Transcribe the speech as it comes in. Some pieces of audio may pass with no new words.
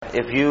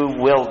if you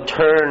will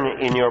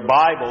turn in your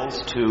Bibles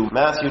to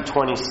Matthew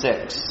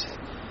 26.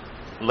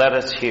 Let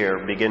us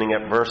hear, beginning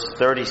at verse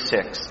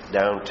 36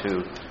 down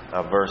to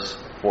verse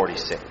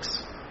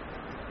 46.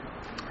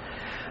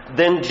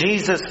 Then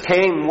Jesus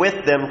came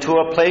with them to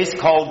a place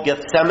called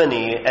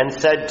Gethsemane and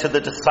said to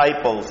the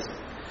disciples,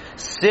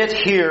 "Sit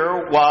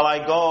here while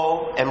I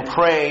go and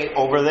pray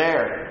over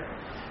there."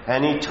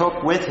 And he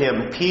took with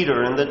him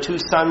Peter and the two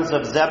sons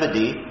of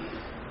Zebedee,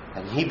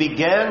 and he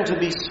began to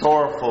be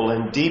sorrowful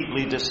and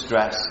deeply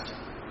distressed.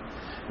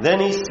 Then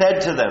he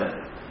said to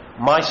them,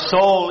 "My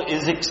soul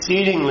is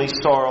exceedingly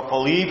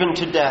sorrowful, even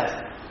to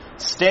death.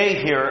 Stay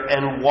here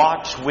and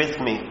watch with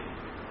me."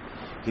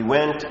 He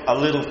went a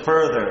little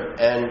further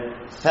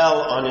and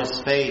fell on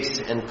his face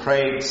and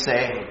prayed,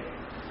 saying,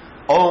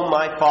 "O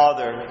my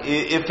Father,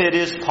 if it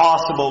is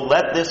possible,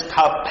 let this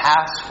cup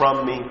pass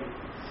from me.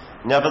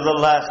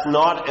 Nevertheless,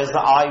 not as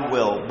I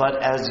will, but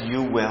as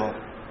you will."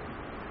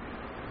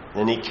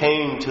 Then he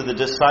came to the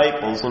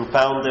disciples and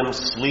found them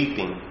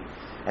sleeping,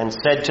 and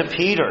said to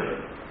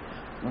Peter,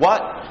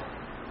 "What?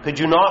 Could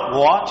you not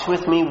watch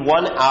with me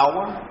 1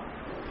 hour?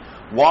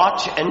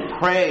 Watch and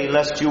pray,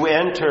 lest you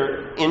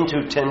enter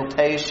into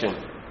temptation.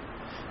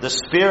 The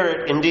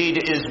spirit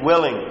indeed is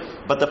willing,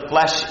 but the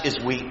flesh is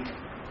weak."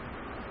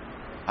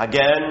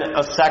 Again,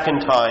 a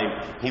second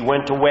time, he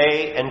went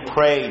away and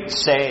prayed,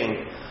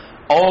 saying,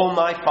 "O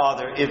my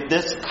Father, if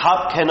this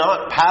cup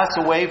cannot pass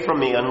away from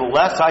me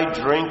unless I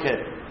drink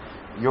it,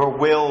 your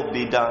will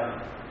be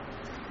done."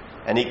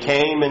 And he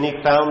came and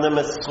he found them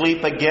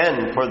asleep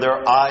again, for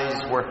their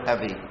eyes were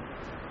heavy.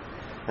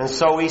 And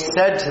so he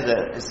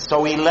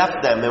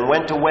left them and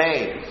went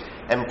away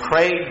and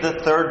prayed the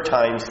third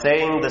time,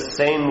 saying the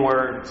same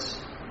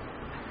words.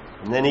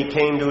 And then he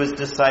came to his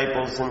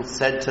disciples and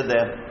said to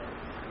them,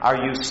 "Are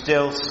you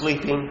still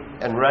sleeping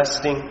and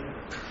resting?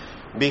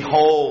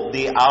 Behold,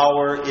 the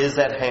hour is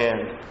at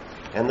hand,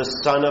 and the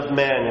Son of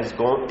Man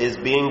is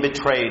being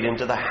betrayed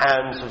into the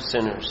hands of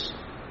sinners.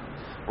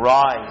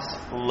 Rise,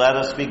 let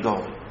us be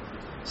going.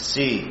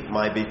 See,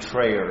 my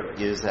betrayer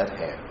is at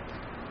hand."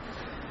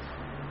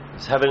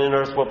 As heaven and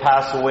earth will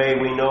pass away,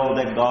 we know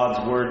that God's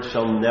word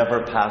shall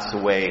never pass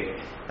away.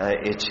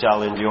 It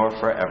shall endure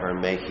forever.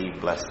 May he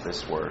bless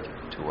this word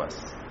to us.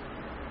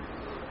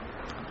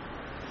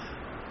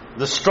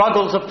 The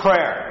struggles of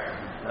prayer.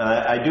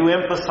 I do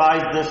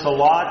emphasize this a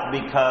lot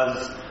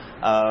because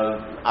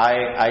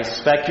I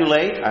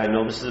speculate. I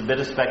know this is a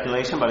bit of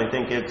speculation, but I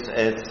think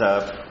it's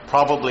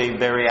probably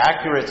very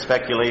accurate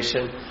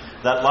speculation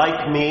that,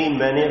 like me,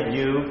 many of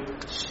you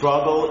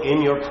struggle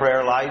in your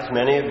prayer lives.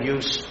 Many of you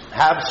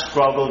have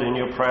struggled in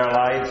your prayer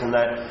lives, and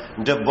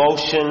that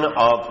devotion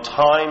of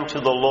time to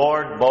the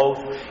Lord,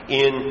 both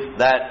in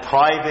that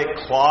private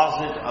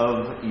closet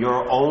of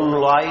your own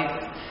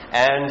life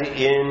and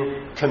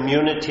in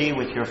community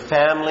with your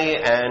family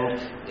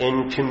and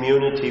in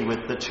community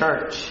with the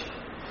church.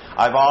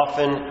 I've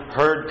often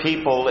heard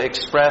people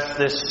express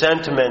this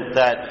sentiment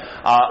that,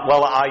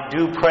 I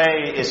do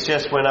pray, it's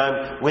just when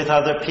I'm with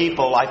other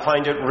people, I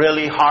find it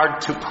really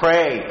hard to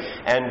pray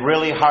and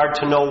really hard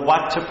to know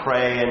what to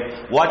pray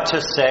and what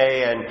to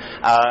say, and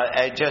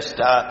I just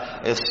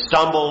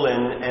stumble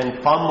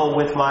and fumble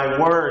with my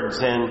words,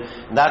 and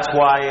that's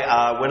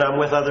why when I'm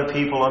with other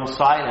people I'm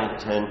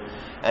silent.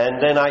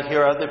 And then I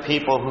hear other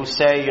people who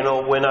say,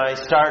 when I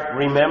start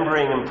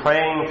remembering and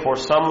praying for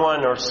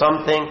someone or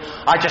something,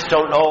 I just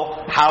don't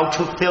know how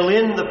to fill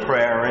in the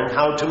prayer and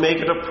how to make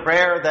it a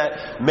prayer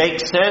that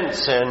makes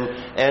sense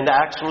and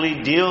actually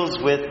deals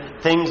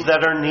with things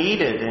that are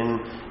needed.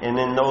 And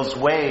in those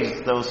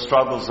ways, those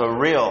struggles are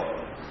real.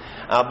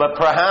 But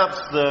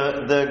perhaps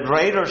the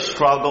greater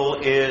struggle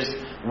is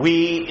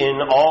we,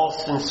 in all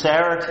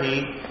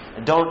sincerity,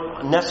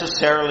 don't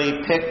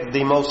necessarily pick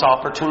the most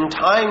opportune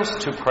times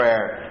to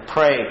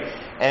pray.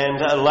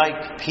 And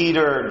like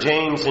Peter,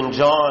 James, and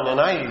John, and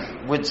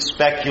I would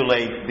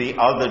speculate the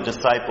other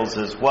disciples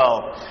as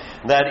well,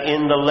 that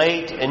in the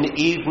late and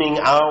evening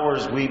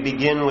hours we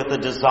begin with a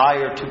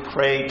desire to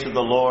pray to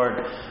the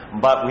Lord,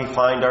 but we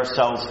find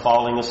ourselves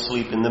falling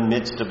asleep in the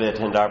midst of it,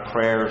 and our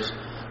prayers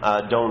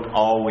don't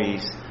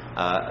always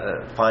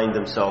find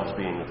themselves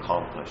being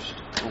accomplished.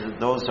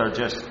 Those are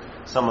just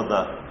some of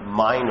the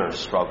minor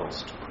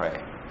struggles to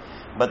pray.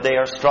 But they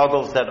are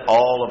struggles that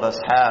all of us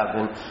have.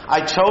 And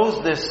I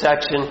chose this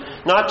section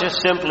not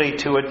just simply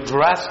to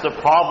address the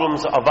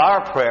problems of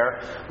our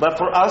prayer, but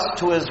for us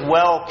to as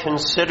well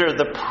consider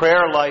the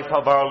prayer life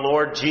of our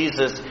Lord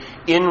Jesus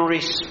in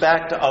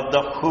respect of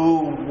the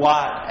who,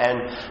 what,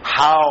 and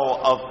how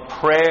of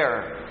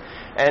prayer.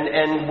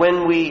 And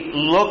when we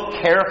look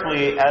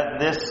carefully at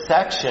this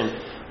section,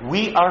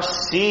 we are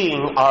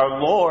seeing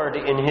our Lord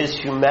in his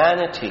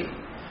humanity.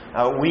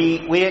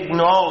 We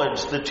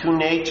acknowledge the two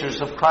natures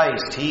of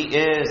Christ. He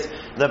is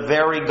the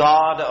very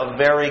God of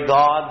very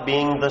God,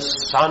 being the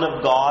Son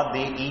of God,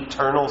 the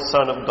eternal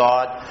Son of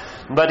God.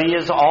 But he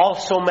is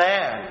also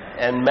man,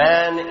 and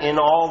man in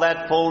all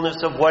that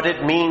fullness of what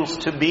it means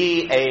to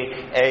be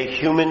a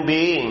human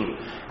being,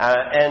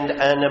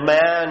 and a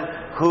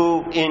man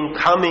who, in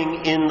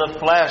coming in the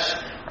flesh,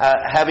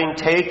 having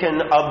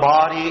taken a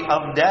body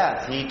of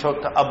death. He took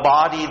a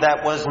body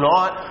that was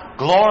not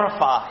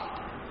glorified,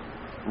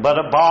 but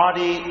a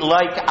body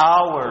like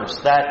ours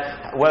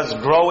that was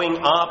growing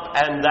up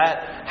and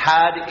that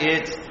had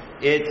its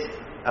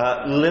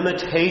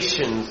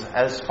limitations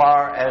as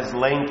far as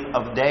length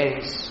of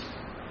days.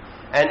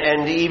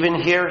 And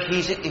even here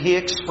he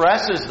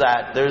expresses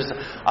that. There's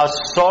a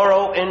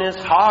sorrow in his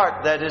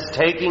heart that is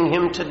taking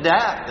him to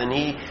death, and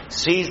he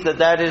sees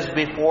that is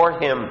before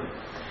him.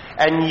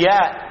 And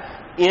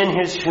yet, in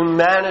his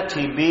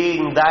humanity,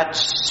 being that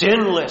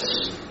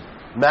sinless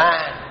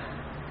man,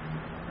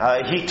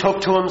 he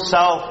took to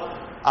himself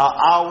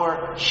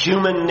our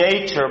human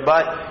nature,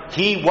 but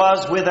he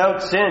was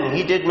without sin.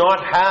 He did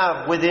not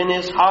have within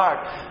his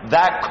heart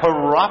that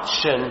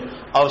corruption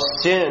of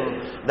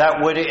sin that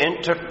would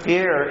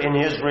interfere in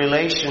his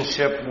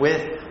relationship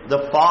with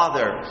the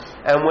Father.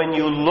 And when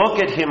you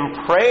look at him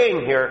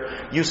praying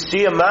here, you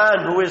see a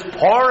man who is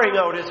pouring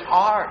out his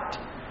heart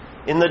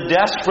in the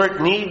desperate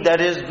need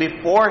that is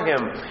before him,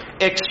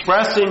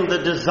 expressing the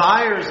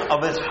desires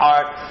of his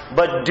heart,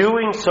 but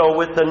doing so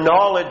with the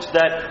knowledge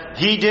that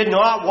he did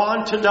not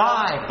want to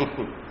die.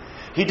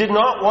 He did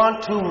not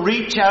want to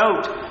reach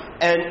out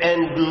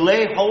and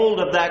lay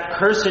hold of that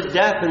cursed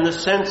death in the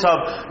sense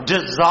of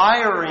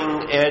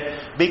desiring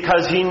it,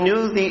 because he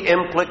knew the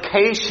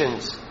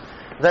implications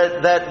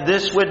that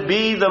this would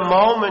be the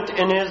moment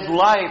in his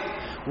life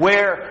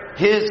where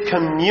his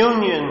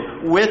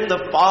communion with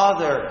the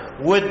Father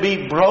would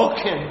be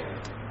broken.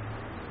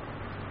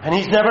 And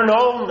he's never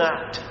known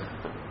that.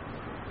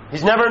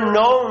 He's never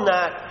known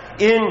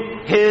that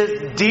in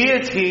his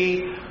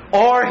deity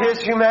or his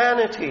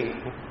humanity.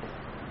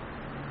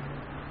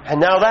 And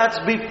now that's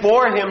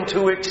before him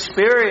to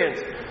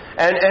experience.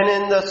 And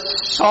in the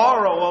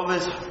sorrow of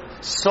his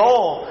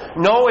soul,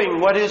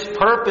 knowing what his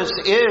purpose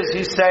is,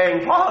 he's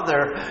saying,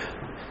 Father,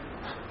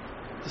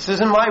 this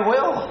isn't my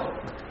will.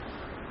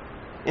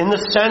 In the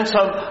sense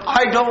of,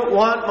 I don't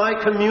want my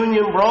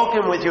communion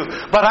broken with you,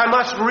 but I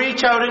must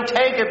reach out and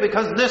take it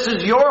because this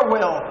is your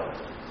will.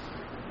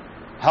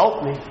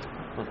 Help me.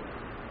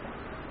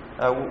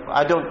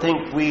 I don't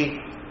think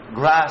we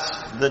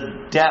grasp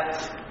the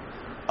depth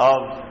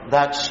of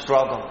that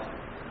struggle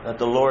that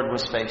the Lord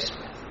was faced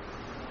with.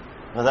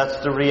 Now,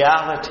 that's the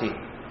reality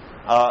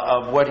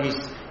of what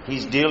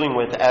he's dealing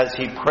with as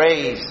he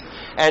prays.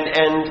 And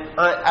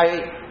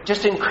I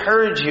just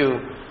encourage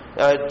you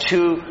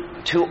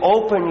to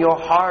open your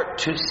heart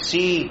to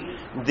see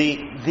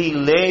the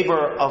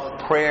labor of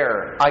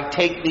prayer. I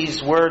take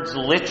these words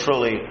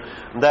literally,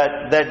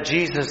 that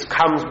Jesus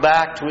comes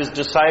back to his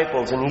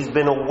disciples and he's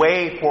been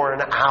away for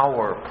an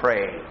hour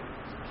praying.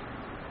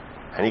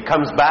 And he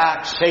comes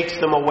back, shakes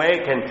them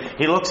awake, and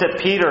he looks at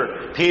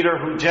Peter,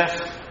 who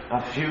just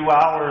a few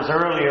hours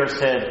earlier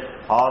said,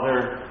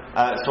 Lord,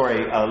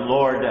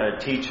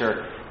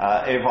 teacher,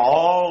 if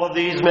all of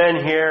these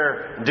men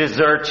here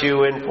desert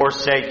you and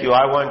forsake you,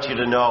 I want you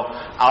to know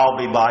I'll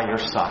be by your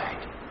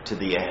side to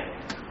the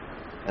end.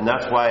 And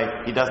that's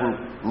why he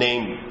doesn't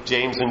name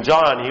James and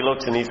John. He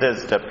looks and he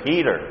says to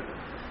Peter,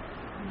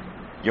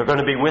 you're going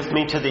to be with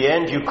me to the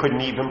end? You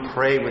couldn't even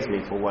pray with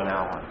me for 1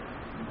 hour.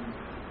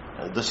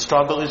 The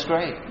struggle is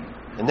great.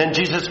 And then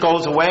Jesus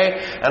goes away,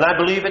 and I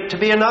believe it to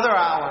be another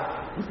hour.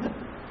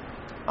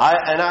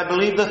 I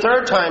believe the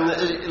third time,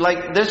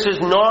 like this is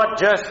not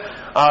just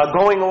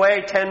going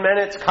away 10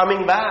 minutes,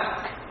 coming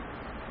back.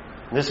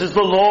 This is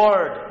the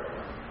Lord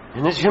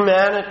in his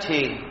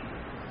humanity,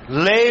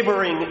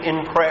 laboring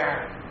in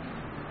prayer.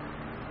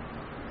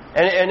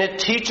 And it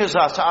teaches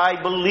us,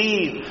 I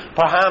believe,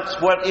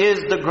 perhaps what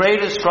is the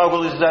greatest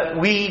struggle is that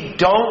we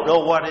don't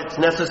know what it's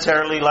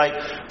necessarily like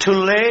to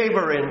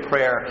labor in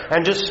prayer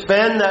and to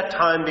spend that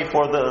time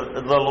before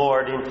the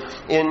Lord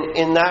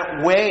in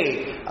that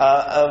way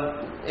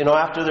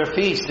after their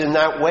feast, in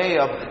that way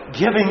of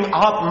giving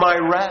up my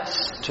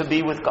rest to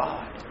be with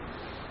God.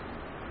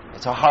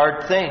 It's a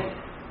hard thing.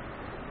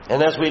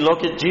 And as we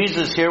look at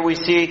Jesus here, we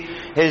see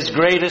his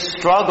greatest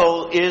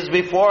struggle is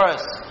before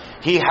us.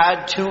 He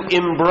had to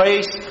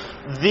embrace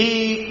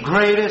the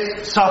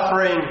greatest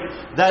suffering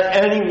that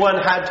anyone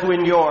had to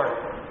endure.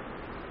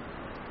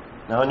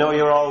 Now I know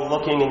you're all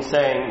looking and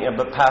saying, yeah,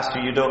 but Pastor,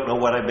 you don't know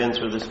what I've been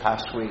through this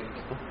past week.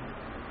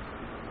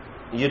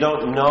 You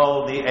don't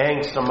know the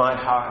angst of my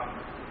heart.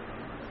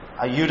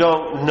 You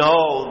don't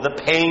know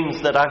the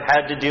pains that I've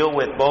had to deal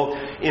with, both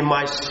in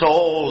my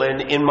soul and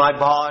in my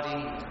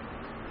body.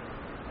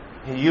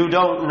 You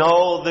don't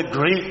know the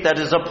grief that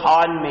is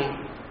upon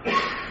me.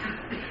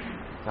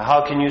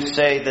 How can you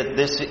say that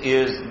this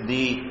is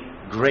the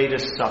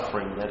greatest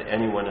suffering that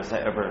anyone has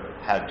ever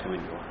had to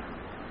endure?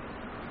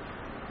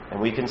 And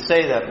we can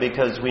say that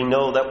because we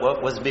know that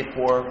what was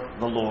before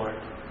the Lord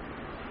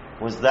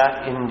was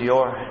that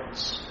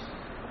endurance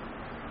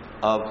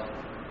of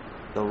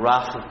the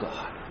wrath of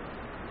God,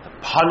 the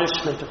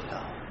punishment of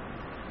hell,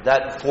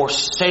 that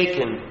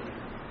forsaken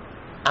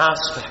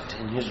aspect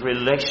in his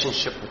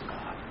relationship with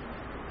God.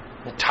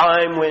 The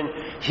time when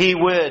He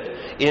would,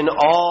 in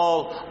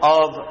all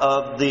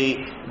of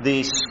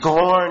the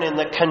scorn and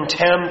the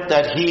contempt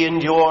that He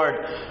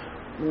endured,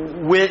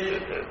 with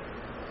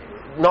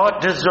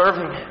not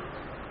deserving it.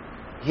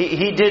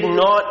 He did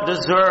not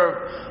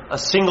deserve a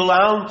single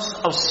ounce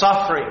of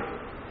suffering.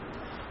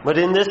 But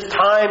in this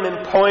time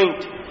and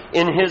point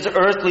in His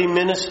earthly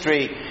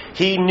ministry,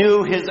 He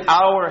knew His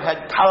hour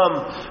had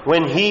come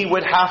when He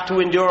would have to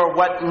endure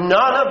what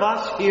none of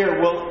us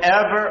here will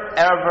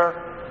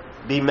ever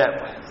be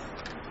met with.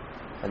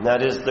 And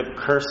that is the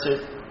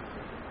cursed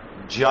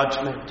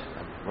judgment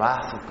and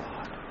wrath of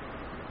God.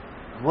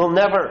 We'll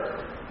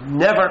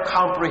never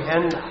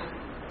comprehend that.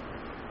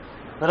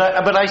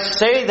 But I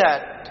say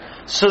that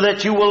so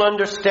that you will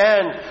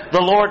understand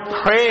the Lord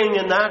praying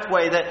in that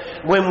way,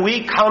 that when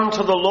we come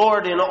to the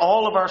Lord in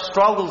all of our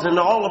struggles, in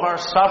all of our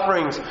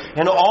sufferings,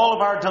 in all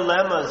of our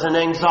dilemmas and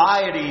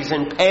anxieties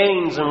and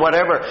pains and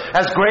whatever,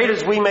 as great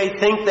as we may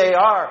think they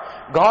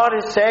are, God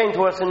is saying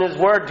to us in His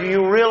Word, do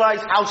you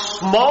realize how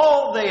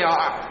small they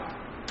are?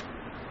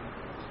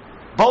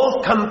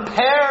 Both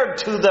compared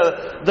to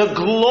the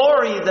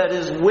glory that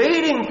is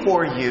waiting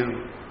for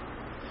you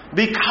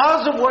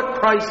because of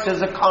what Christ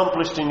has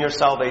accomplished in your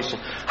salvation.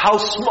 How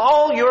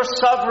small your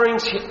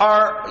sufferings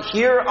are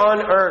here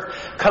on earth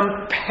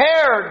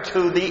compared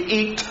to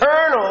the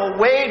eternal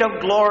weight of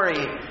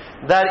glory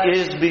that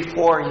is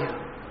before you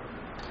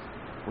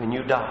when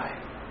you die,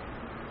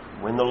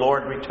 when the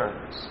Lord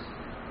returns.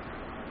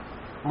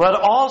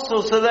 But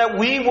also so that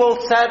we will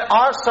set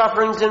our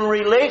sufferings in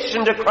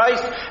relation to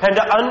Christ and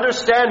to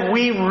understand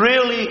we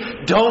really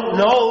don't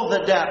know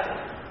the depth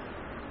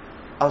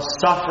of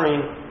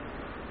suffering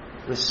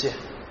with sin.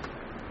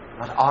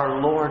 But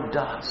our Lord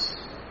does.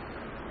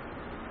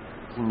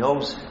 He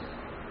knows it.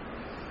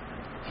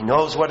 He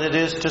knows what it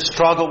is to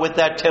struggle with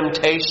that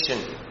temptation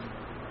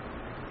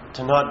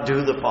to not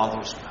do the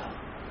Father's will.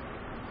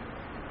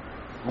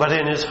 But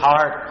in His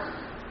heart,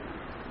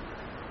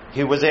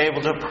 He was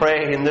able to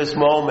pray in this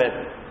moment,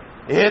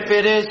 if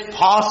it is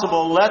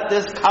possible, let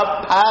this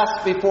cup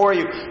pass before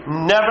you.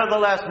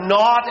 Nevertheless,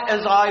 not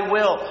as I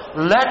will.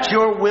 Let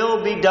your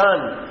will be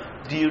done.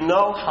 Do you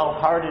know how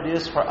hard it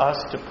is for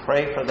us to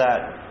pray for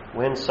that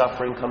when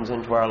suffering comes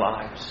into our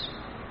lives?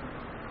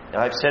 Now,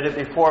 I've said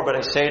it before, but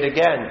I say it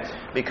again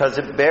because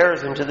it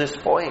bears into this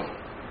point.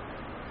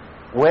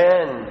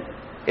 When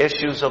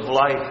issues of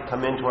life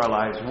come into our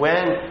lives,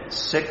 when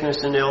sickness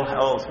and ill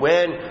health,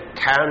 when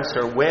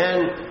cancer,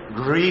 when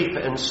grief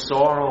and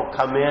sorrow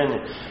come in,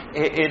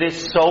 it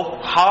is so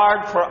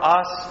hard for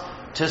us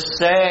to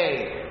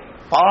say,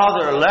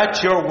 Father,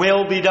 let your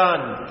will be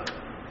done.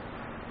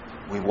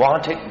 We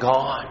want it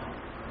gone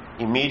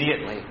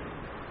immediately.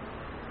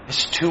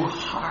 It's too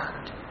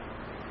hard.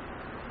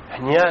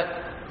 And yet,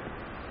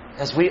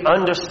 as we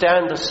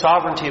understand the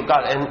sovereignty of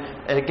God, and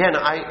again,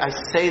 I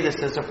say this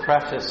as a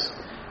preface,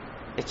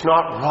 it's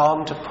not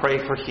wrong to pray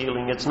for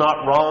healing. It's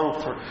not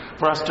wrong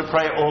for us to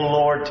pray, oh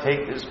Lord,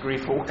 take this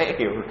grief away.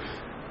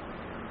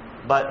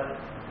 But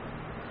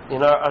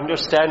in our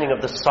understanding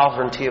of the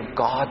sovereignty of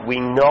God, we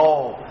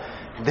know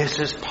this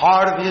is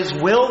part of His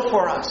will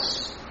for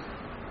us.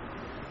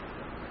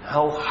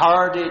 How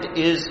hard it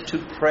is to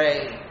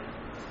pray,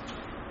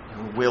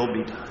 your will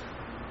be done.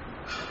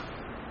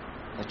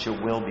 Let your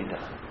will be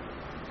done.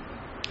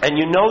 And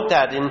you note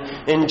that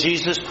in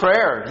Jesus'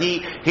 prayer.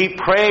 He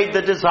prayed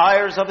the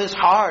desires of His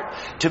heart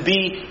to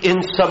be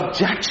in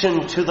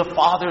subjection to the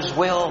Father's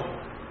will.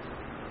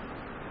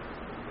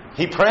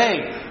 He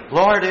prayed,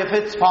 Lord, if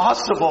it's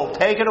possible,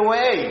 take it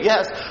away.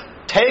 Yes,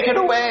 take it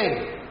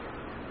away.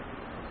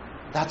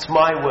 That's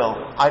my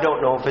will. I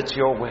don't know if it's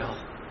your will.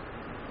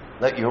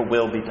 Let your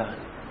will be done.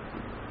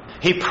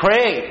 He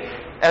prayed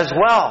as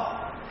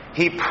well.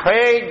 He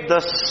prayed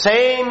the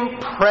same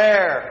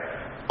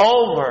prayer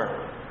over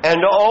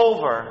and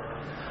over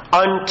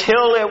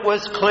until it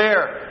was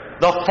clear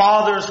the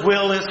Father's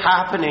will is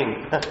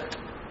happening.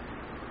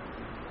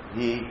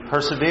 He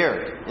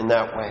persevered in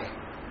that way.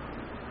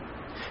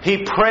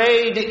 He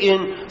prayed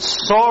in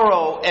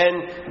sorrow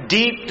and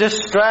deep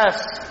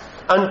distress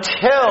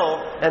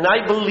until, and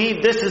I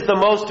believe this is the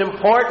most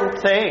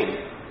important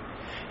thing,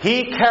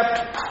 he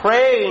kept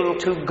praying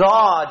to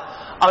God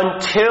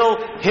until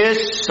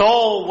his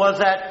soul was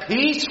at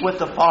peace with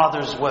the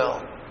Father's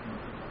will.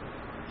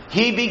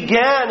 He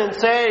began in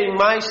saying,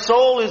 my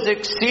soul is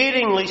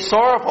exceedingly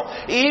sorrowful,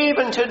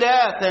 even to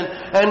death.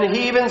 And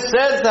he even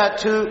says that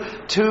to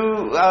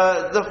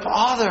the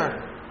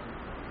Father.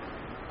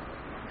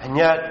 And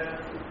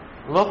yet,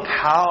 look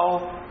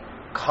how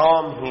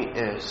calm he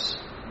is.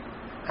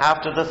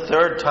 After the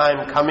third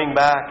time coming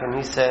back, and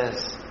he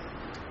says,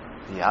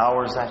 the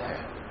hour's at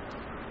hand.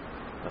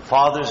 The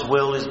Father's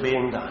will is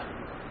being done.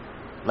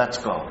 Let's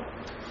go.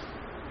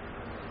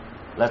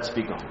 Let's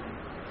be going.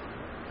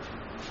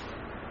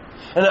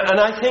 And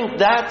I think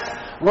that's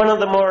one of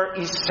the more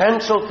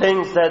essential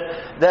things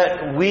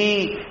that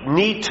we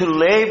need to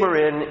labor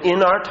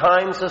in our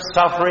times of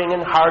suffering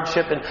and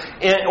hardship,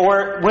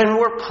 or when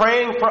we're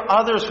praying for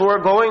others who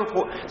are going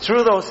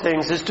through those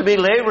things, is to be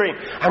laboring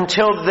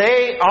until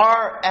they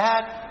are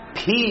at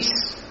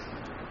peace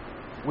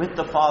with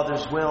the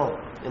Father's will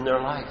in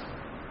their life.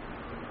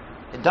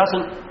 It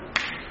doesn't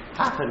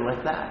happen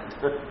like that.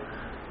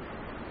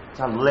 It's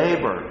a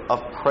labor of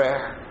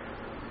prayer.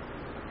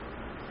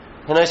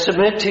 And I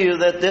submit to you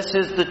that this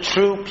is the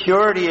true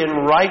purity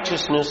and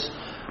righteousness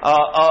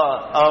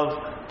of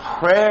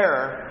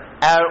prayer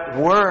at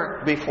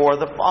work before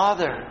the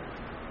Father.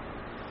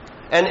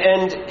 And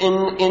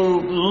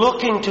in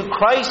looking to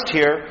Christ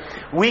here,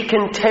 we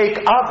can take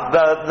up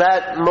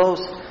that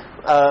most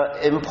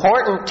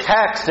important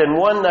text, and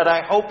one that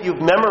I hope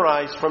you've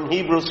memorized from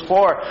Hebrews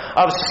 4,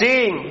 of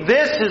seeing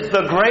this is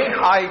the great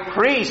high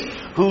priest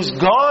who's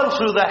gone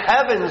through the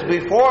heavens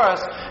before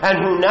us and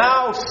who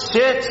now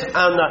sits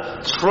on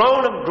the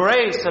throne of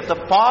grace at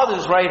the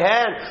Father's right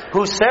hand,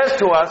 who says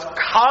to us,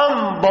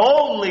 "Come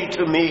boldly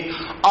to me.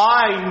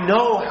 I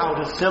know how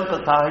to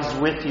sympathize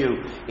with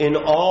you in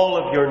all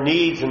of your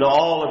needs and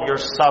all of your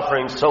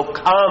suffering. So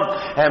come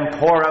and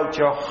pour out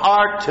your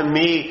heart to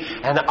me,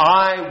 and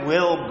I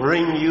will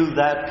bring you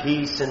that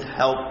peace and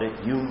help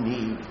that you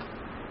need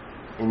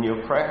in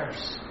your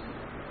prayers."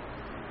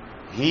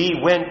 He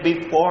went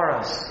before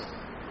us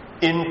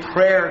in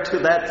prayer to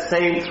that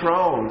same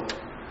throne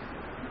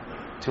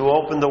to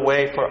open the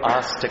way for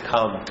us to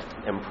come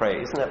and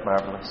pray. Isn't that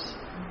marvelous?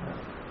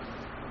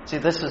 See,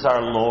 this is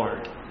our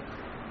Lord.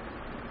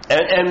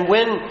 And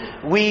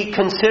when we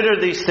consider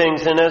these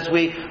things, and as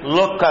we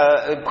look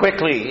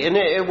quickly, and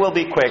it will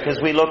be quick,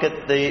 as we look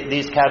at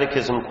these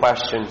catechism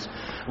questions,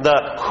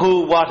 the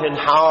who, what, and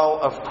how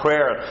of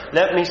prayer,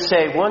 let me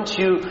say, once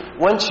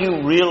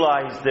you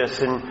realize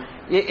this, and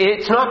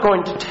it's not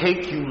going to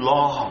take you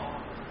long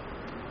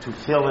to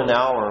fill an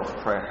hour of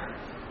prayer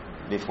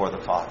before the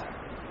Father.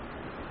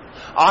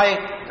 I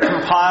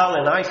compile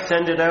and I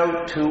send it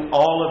out to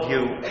all of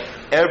you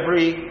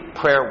every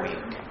prayer week.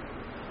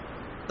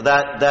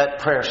 That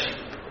prayer sheet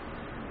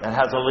that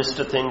has a list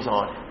of things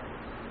on it.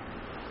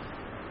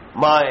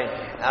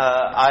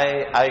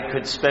 I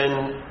could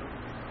spend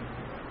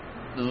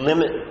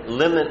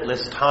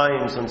limitless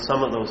times on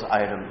some of those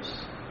items.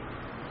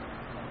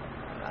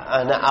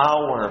 An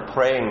hour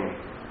praying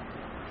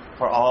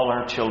for all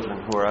our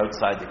children who are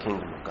outside the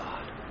kingdom of God.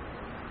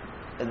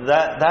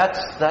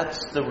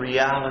 That's the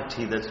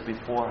reality that's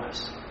before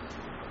us.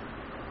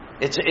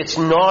 It's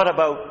not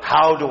about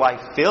how do I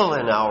fill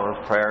an hour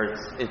of prayer.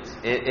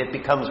 It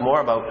becomes more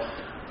about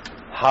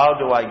how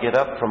do I get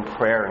up from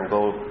prayer and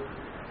go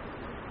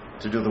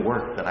to do the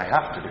work that I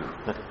have to do.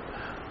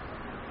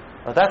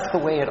 Well, that's the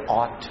way it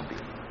ought to be.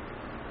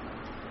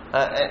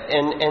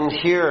 And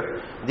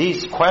here,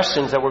 these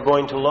questions that we're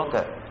going to look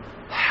at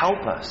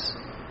help us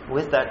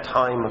with that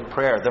time of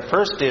prayer. The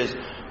first is,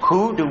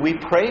 who do we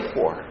pray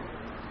for?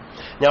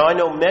 Now, I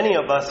know many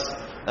of us,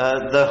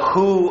 the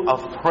who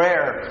of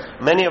prayer,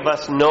 many of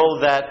us know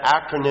that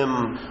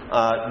acronym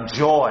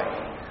JOY.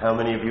 How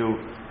many of you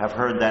have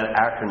heard that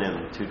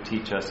acronym to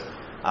teach us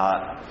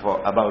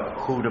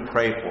about who to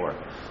pray for?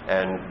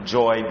 And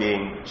JOY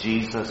being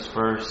Jesus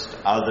first,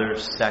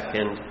 others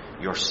second,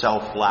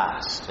 yourself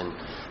last. And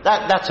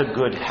that's a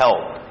good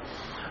help.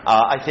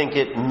 I think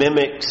it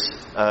mimics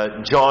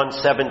John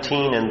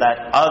 17 and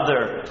that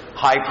other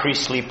high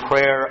priestly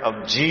prayer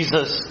of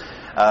Jesus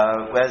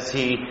as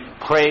he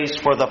prays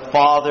for the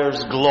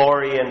Father's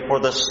glory and for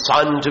the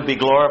Son to be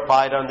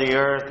glorified on the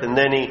earth. And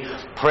then he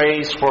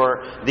prays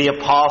for the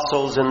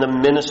apostles and the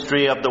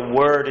ministry of the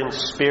Word and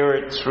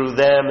Spirit through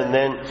them. And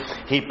then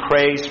he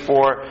prays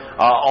for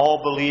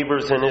all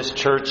believers in his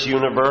church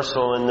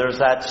universal. And there's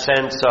that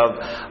sense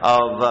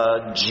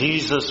of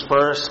Jesus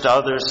first,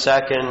 others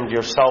second,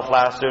 yourself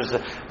last.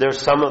 There's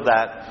some of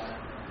that.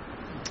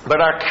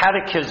 But our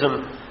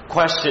catechism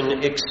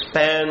question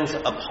expands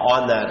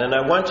upon that. And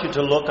I want you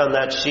to look on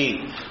that sheet.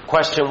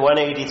 Question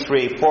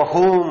 183. For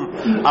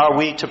whom are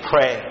we to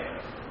pray?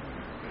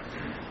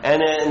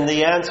 And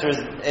the answer is,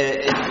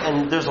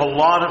 and there's a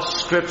lot of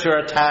scripture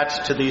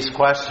attached to these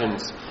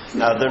questions.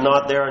 They're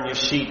not there on your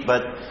sheet,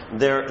 but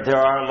there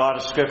are a lot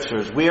of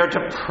scriptures. We are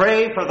to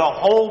pray for the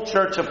whole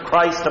church of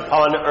Christ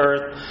upon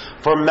earth,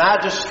 for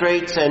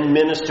magistrates and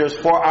ministers,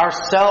 for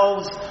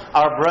ourselves,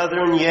 our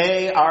brethren,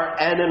 yea, our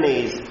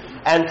enemies,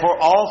 and for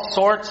all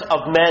sorts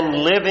of men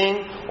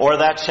living or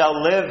that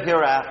shall live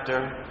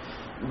hereafter,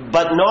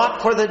 but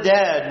not for the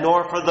dead,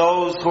 nor for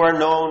those who are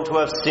known to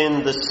have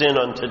sinned the sin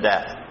unto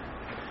death.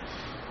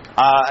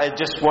 I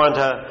just want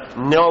to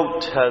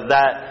note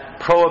that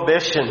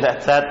prohibition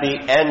that's at the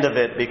end of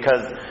it,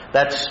 because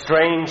that's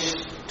strange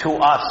to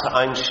us,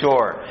 I'm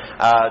sure,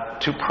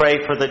 to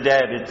pray for the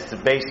dead. It's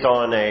based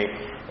on a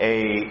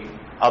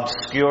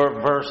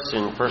obscure verse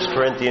in 1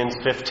 Corinthians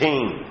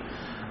 15.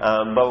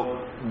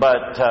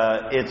 But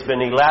it's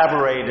been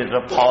elaborated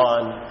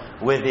upon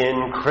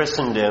within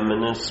Christendom,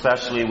 and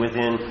especially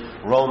within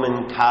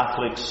Roman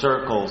Catholic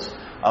circles,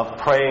 of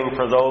praying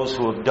for those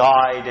who have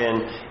died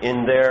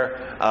in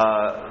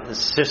their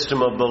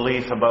system of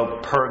belief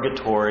about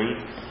purgatory,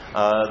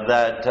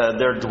 that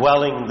they're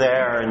dwelling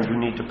there and you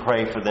need to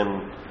pray for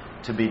them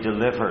to be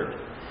delivered.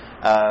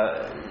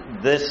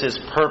 This is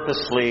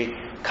purposely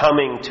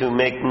coming to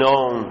make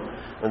known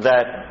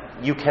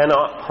that you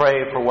cannot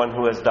pray for one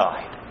who has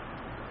died.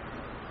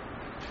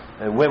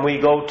 And when we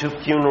go to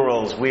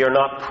funerals, we are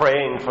not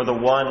praying for the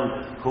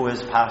one who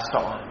has passed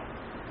on.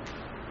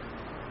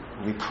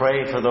 We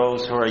pray for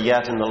those who are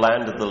yet in the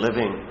land of the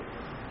living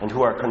and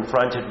who are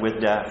confronted with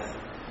death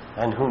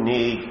and who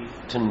need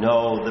to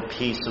know the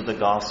peace of the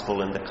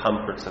gospel and the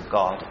comforts of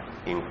God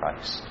in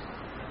Christ.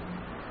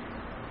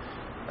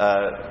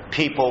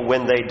 People,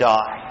 when they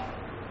die,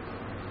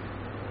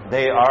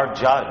 they are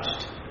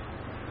judged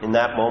in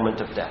that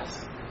moment of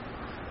death.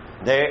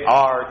 They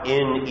are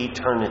in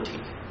eternity.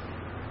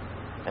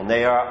 And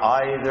they are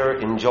either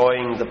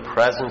enjoying the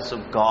presence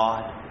of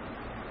God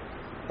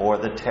or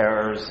the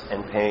terrors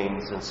and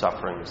pains and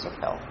sufferings of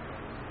hell.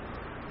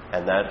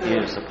 And that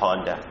is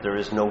upon death. There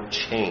is no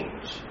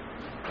change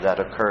that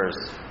occurs.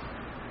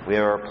 We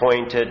are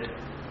appointed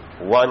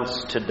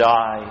once to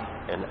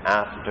die and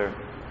after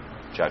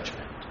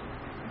judgment.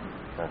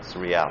 That's the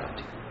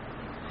reality.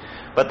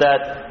 But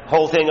that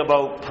whole thing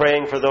about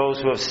praying for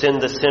those who have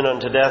sinned the sin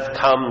unto death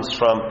comes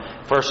from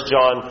 1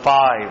 John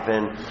 5,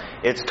 and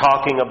it's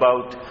talking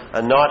about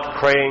not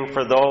praying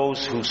for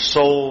those whose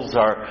souls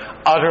are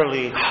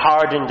utterly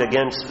hardened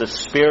against the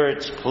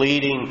Spirit's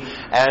pleading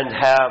and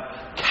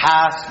have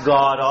cast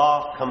God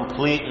off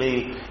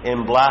completely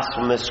in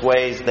blasphemous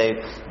ways.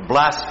 They've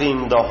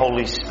blasphemed the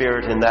Holy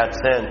Spirit in that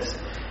sense.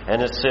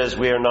 And it says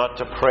we are not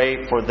to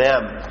pray for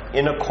them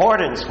in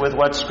accordance with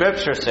what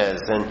Scripture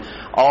says. And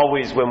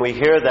always when we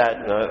hear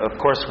that, of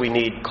course we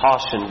need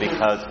caution,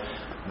 because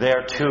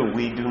there too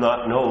we do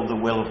not know the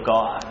will of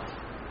God.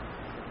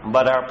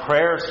 But our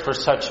prayers for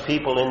such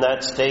people in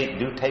that state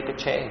do take a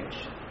change.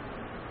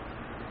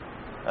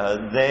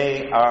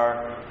 They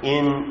are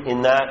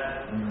in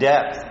that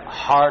depth,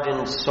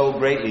 hardened so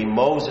greatly.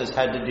 Moses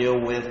had to deal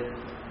with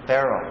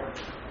Pharaoh.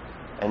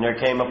 And there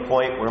came a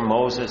point where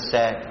Moses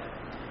said,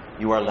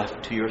 "You are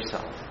left to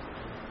yourself."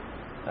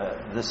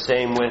 The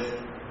same with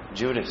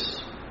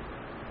Judas.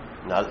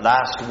 That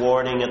last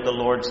warning at the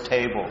Lord's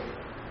table.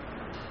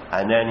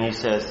 And then he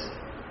says,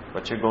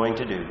 "What you're going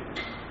to do,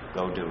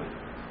 go do it."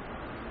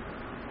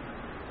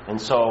 And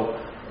so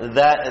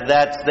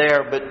that's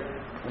there, but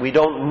we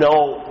don't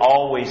know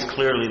always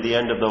clearly the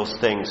end of those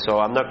things. So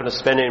I'm not going to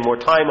spend any more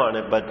time on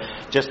it, but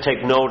just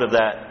take note of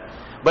that.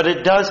 But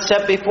it does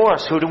set before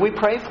us, who do we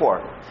pray for?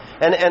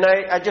 And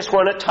I just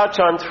want to touch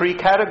on three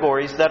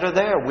categories that are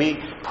there. We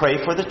pray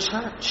for the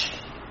church.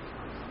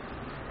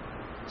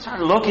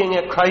 Start looking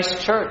at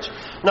Christ's church.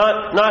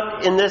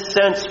 Not in this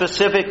sense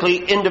specifically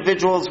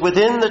individuals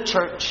within the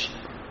church.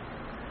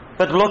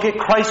 But look at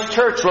Christ's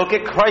church. Look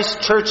at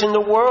Christ's church in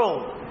the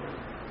world.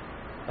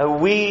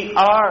 We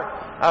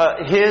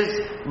are His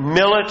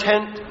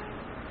militant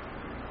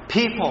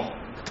people.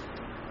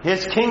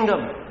 His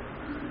kingdom.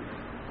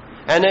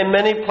 And in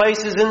many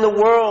places in the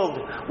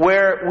world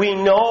where we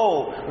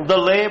know the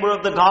labor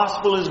of the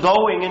gospel is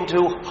going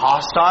into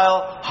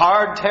hostile,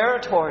 hard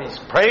territories.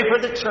 Pray for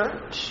the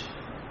church.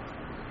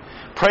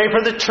 Pray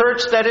for the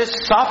church that is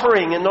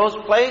suffering in those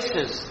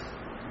places.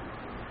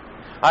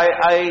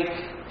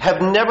 I have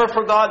never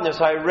forgotten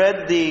this. I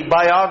read the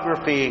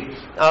biography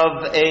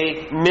of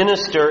a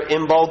minister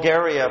in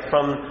Bulgaria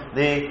from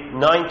the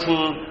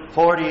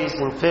 1940s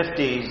and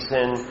 50s,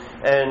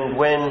 and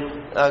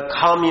when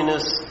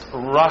communist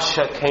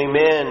Russia came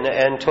in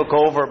and took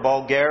over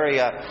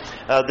Bulgaria,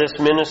 this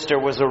minister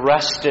was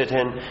arrested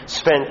and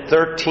spent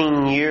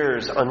 13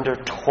 years under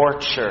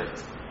torture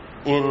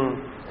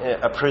in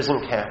a prison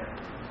camp.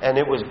 And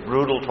it was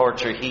brutal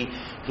torture. He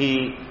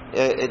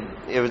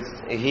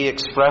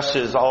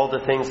expresses all the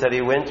things that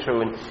he went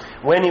through. And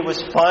when he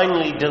was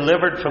finally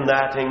delivered from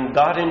that and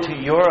got into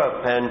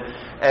Europe and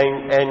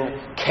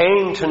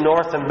came to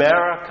North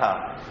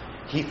America,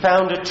 he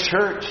found a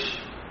church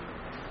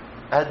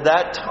at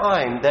that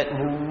time that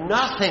knew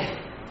nothing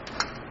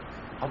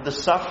of the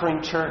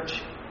suffering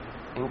church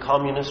in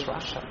communist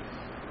Russia.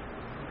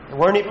 They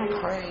weren't even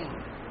praying.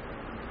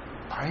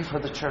 Pray for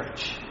the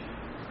church.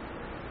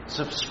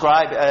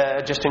 Subscribe.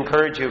 I just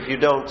encourage you, if you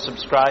don't,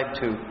 subscribe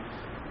to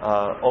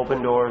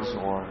Open Doors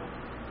or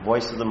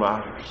Voice of the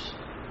Martyrs,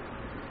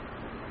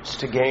 just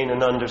to gain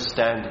an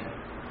understanding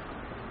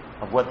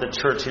of what the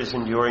church is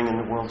enduring in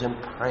the world,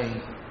 and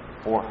pray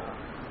for her.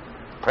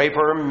 Pray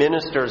for her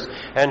ministers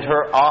and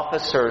her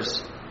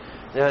officers.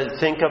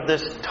 Think of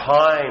this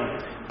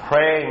time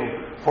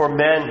praying for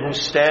men who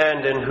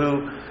stand and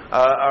who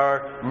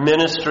are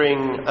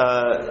ministering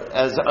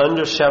as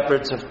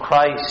under-shepherds of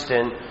Christ,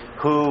 and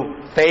who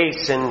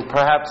face and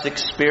perhaps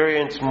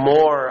experience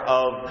more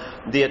of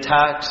the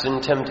attacks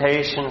and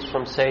temptations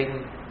from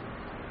Satan.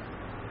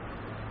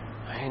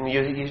 And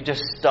you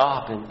just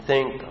stop and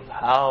think of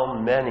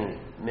how many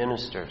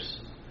ministers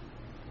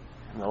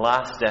in the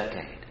last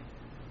decade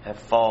have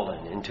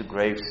fallen into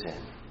grave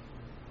sin.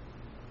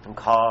 and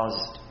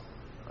caused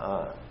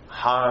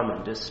harm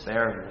and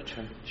despair in the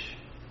church.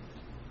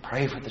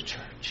 Pray for the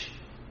church.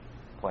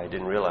 Boy, I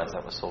didn't realize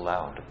that was so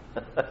loud.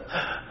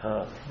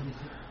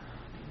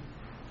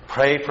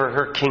 Pray for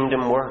her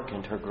kingdom work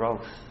and her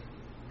growth.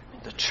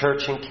 The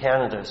church in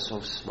Canada is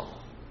so small.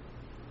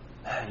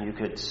 Man, you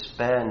could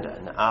spend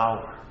an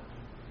hour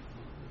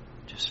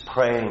just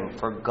praying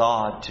for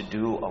God to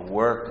do a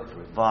work of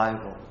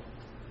revival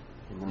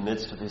in the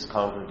midst of His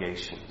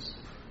congregations.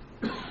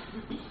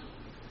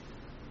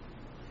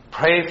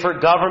 Pray for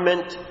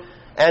government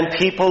and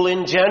people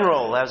in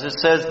general, as it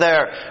says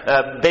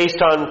there,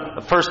 based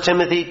on 1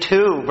 Timothy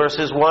 2,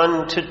 verses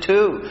 1 to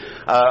 2.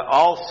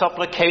 All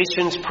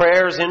supplications,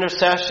 prayers,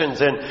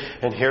 intercessions,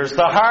 and here's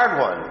the hard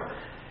one.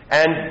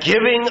 And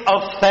giving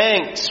of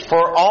thanks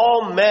for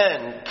all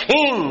men,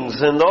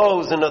 kings and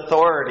those in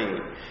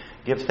authority.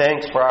 Give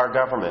thanks for our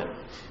government.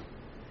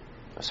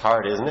 That's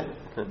hard, isn't it?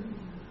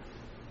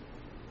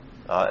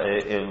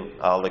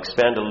 I'll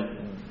expand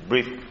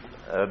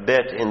a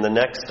bit in the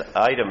next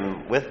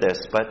item with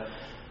this, but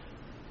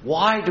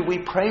why do we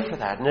pray for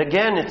that? And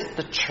again, it's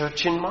the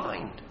church in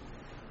mind.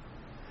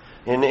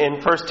 In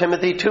 1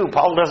 Timothy 2,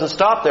 Paul doesn't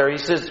stop there. He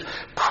says,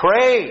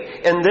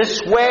 pray in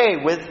this way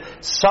with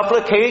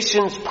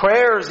supplications,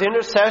 prayers,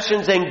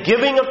 intercessions, and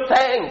giving of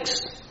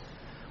thanks.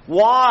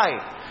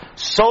 Why?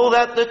 So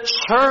that the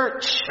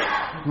church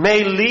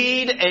may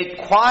lead a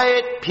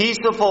quiet,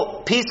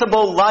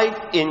 peaceable life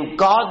in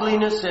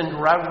godliness and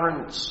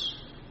reverence.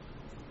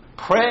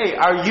 Pray.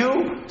 Are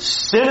you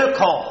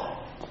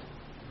cynical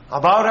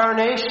about our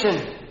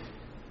nation?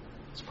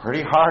 It's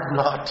pretty hard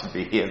not to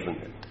be, isn't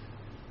it?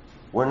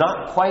 We're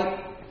not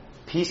quite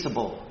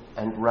peaceable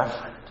and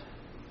reverent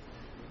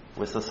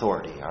with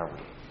authority, are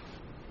we?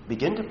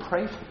 Begin to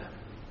pray for them.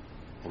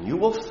 And you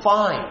will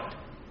find,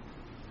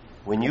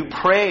 when you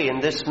pray in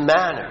this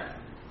manner,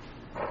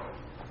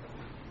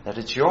 that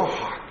it's your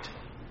heart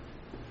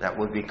that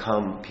will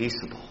become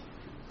peaceable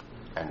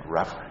and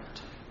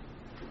reverent,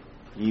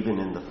 even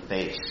in the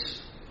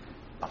face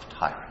of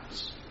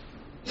tyrants.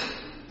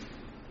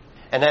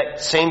 And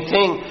that same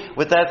thing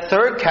with that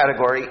third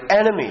category,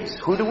 enemies.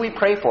 Who do we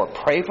pray for?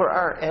 Pray for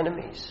our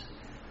enemies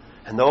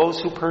and those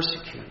who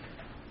persecute.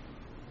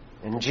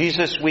 And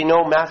Jesus, we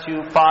know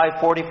Matthew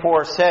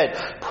 5:44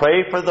 said,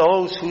 pray for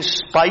those who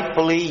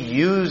spitefully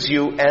use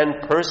you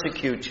and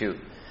persecute you.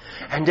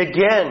 And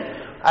again,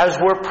 as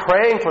we're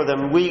praying for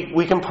them,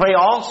 we can pray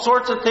all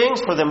sorts of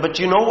things for them, but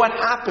you know what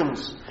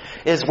happens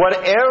is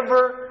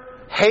whatever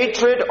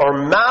hatred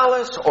or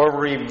malice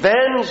or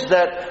revenge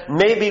that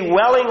may be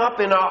welling up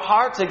in our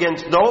hearts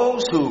against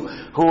those who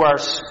are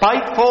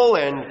spiteful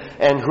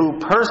and who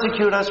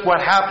persecute us,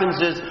 what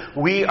happens is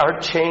we are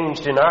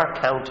changed in our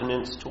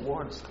countenance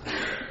towards them.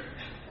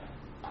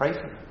 Pray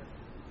for them.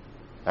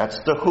 That's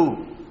the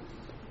who.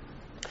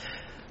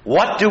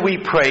 What do we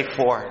pray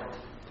for?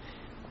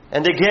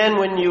 And again,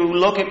 when you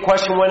look at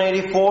question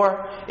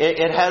 184,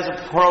 it has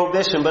a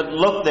prohibition, but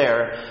look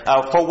there.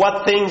 For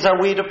what things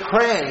are we to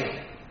pray?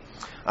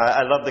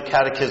 I love the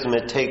catechism.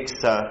 It takes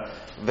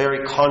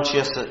very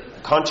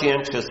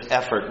conscientious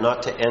effort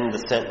not to end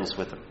the sentence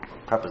with a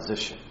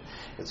preposition.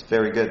 It's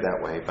very good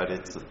that way, but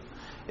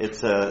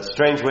it's a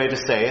strange way to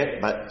say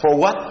it. But for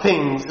what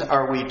things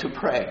are we to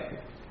pray?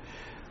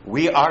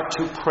 We are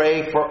to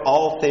pray for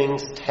all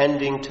things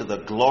tending to the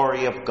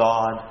glory of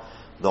God,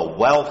 the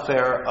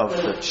welfare of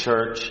the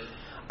church,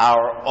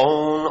 our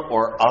own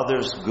or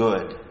others'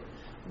 good,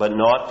 but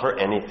not for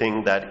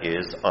anything that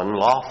is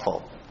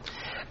unlawful.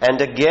 And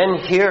again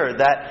here,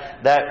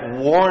 that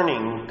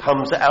warning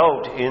comes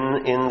out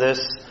in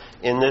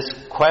this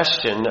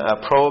question,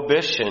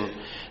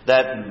 prohibition,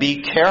 that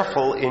be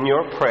careful in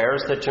your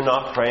prayers that you're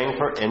not praying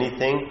for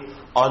anything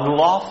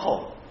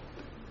unlawful.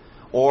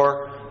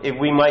 Or if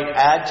we might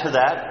add to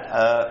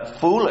that,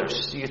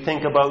 foolish. You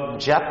think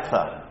about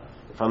Jephthah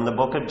from the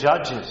book of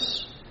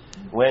Judges,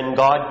 when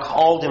God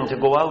called him to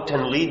go out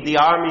and lead the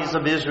armies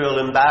of Israel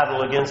in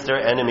battle against their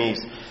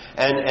enemies.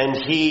 And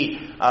he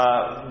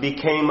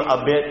became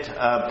a bit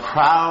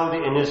proud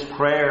in his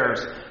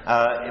prayers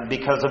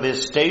because of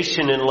his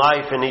station in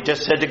life. And he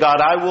just said to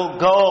God, I will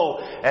go.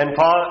 And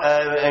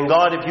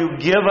God, if you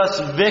give us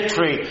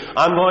victory,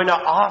 I'm going to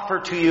offer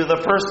to you the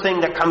first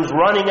thing that comes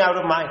running out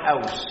of my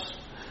house.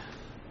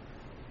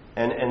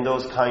 And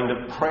those kind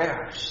of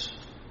prayers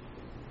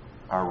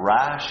are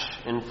rash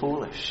and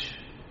foolish.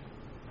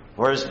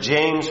 Whereas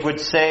James would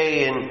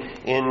say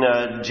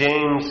in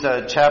James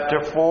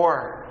chapter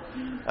 4,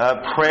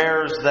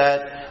 prayers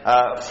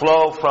that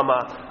flow from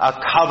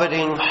a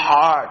coveting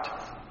heart,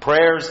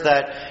 prayers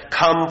that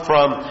come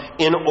from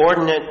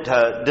inordinate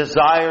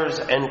desires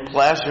and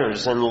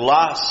pleasures and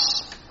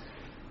lusts.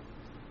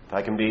 If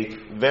I can be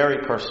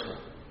very personal,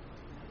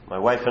 my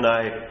wife and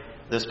I,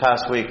 this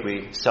past week,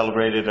 we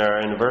celebrated our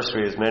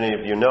anniversary, as many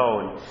of you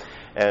know,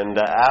 and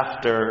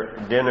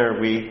after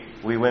dinner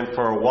we went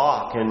for a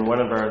walk, and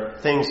one of our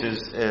things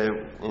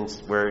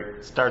is where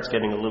it starts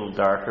getting a little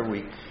darker,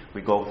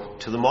 we go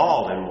to the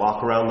mall and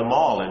walk around the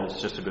mall, and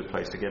it's just a good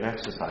place to get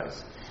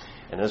exercise.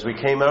 And as we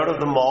came out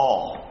of the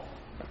mall,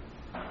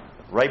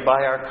 right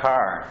by our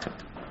car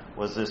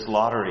was this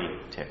lottery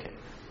ticket.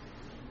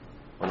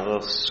 One of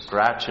those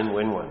scratch and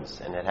win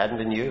ones. And it hadn't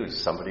been used.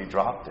 Somebody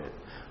dropped it.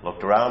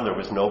 Looked around. There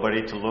was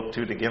nobody to look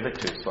to give it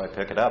to. So I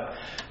pick it up.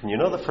 And you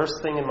know the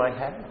first thing in my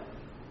head?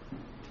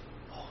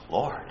 Oh,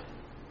 Lord,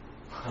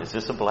 is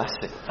this a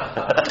blessing?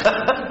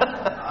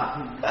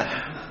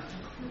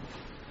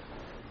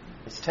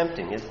 It's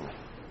tempting, isn't it?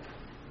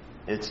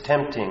 It's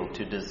tempting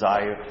to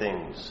desire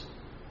things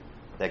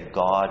that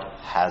God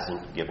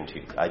hasn't given to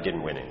you. I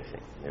didn't win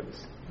anything. It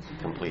was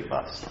a complete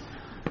bust.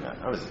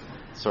 I was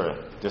sort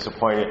of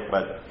disappointed,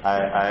 but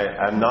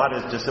I'm not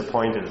as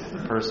disappointed as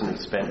the person who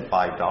spent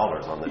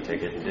 $5 on the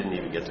ticket and didn't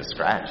even get to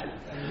scratch it.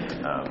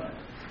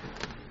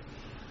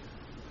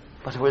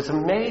 But it was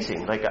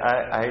amazing. Like,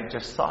 I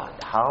just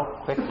thought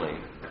how quickly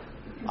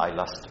I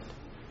lusted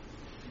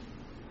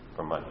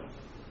for money.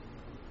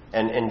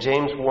 And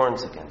James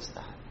warns against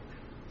that.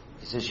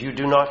 He says, you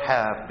do not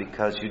have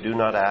because you do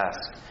not ask.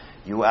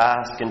 You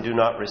ask and do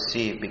not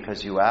receive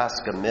because you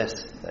ask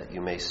amiss that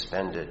you may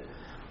spend it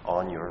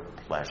on your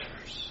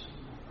pleasures.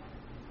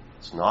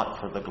 It's not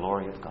for the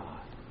glory of God.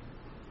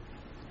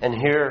 And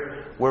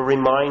here we're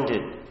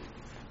reminded,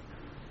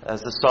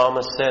 as the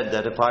psalmist said,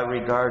 that if I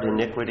regard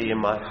iniquity in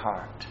my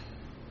heart,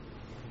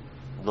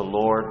 the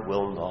Lord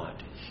will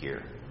not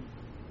hear.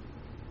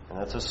 And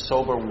that's a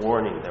sober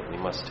warning that we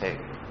must take.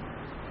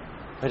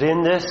 But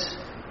in this,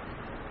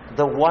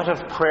 the what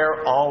of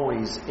prayer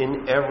always,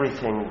 in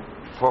everything,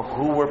 for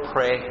who we're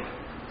praying,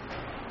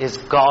 is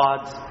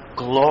God's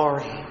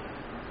glory.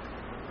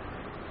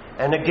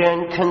 And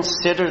again,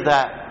 consider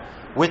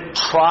that with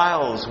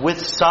trials,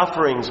 with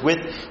sufferings, with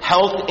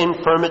health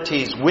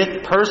infirmities,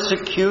 with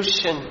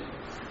persecution.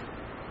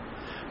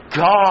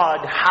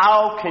 God,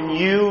 how can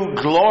you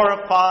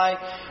glorify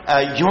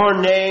your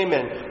name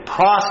and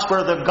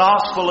prosper the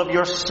gospel of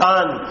your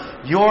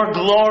Son? Your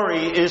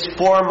glory is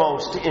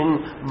foremost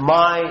in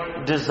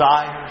my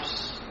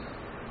desires.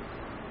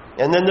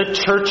 And then the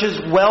church's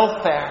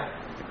welfare.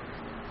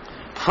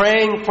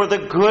 Praying for the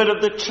good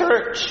of the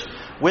church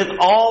with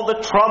all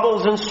the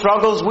troubles and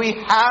struggles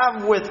we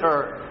have with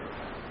her.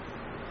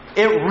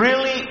 It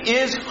really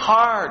is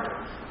hard.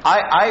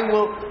 I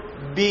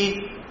will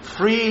be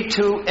free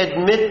to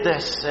admit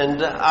this,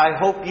 and I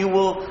hope you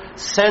will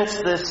sense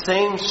this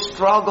same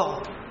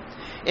struggle.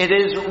 It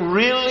is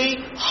really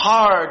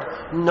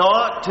hard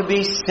not to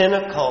be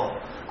cynical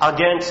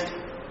against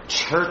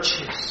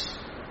churches.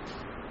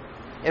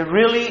 It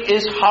really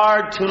is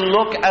hard to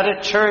look at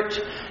a church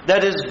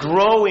that is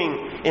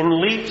growing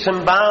in leaps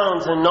and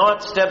bounds and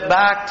not step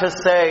back to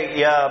say,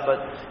 yeah,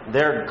 but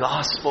their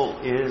gospel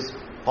is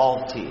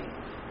faulty.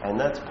 And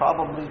that's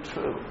probably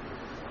true.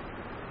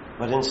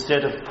 But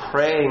instead of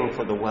praying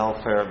for the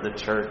welfare of the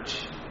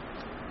church,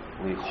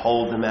 we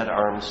hold them at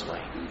arm's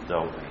length,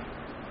 don't we?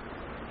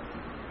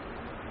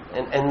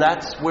 And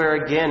that's where,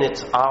 again,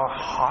 it's our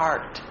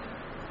heart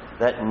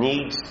that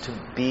needs to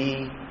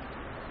be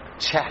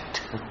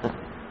checked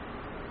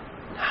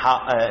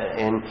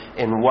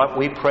in what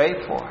we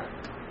pray for.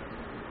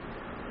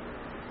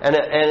 And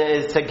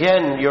it's,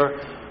 again,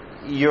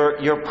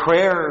 your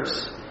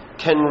prayers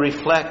can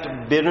reflect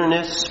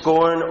bitterness,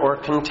 scorn, or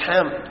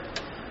contempt.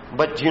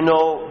 But you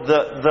know,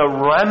 the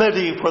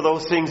remedy for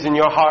those things in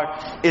your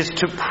heart is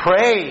to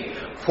pray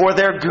for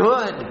their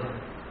good,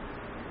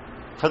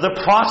 for the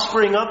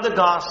prospering of the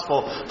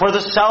gospel, for the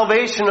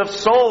salvation of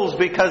souls,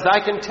 because I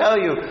can tell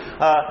you,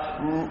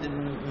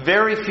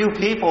 very few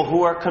people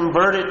who are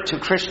converted to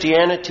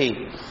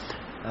Christianity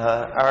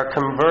are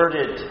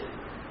converted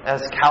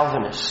as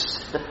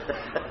Calvinists.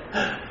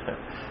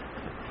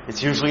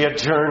 It's usually a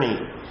journey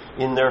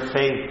in their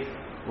faith,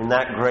 in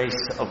that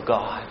grace of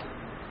God.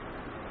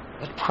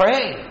 But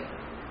pray.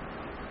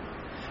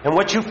 And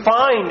what you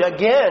find,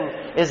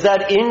 again, is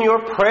that in your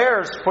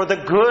prayers for the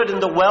good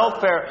and the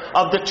welfare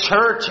of the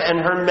church and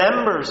her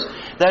members,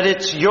 that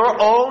it's your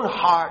own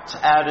heart's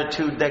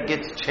attitude that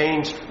gets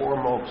changed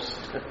foremost.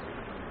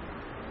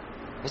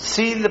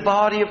 See the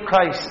body of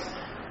Christ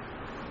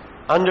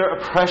under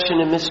oppression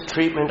and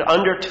mistreatment,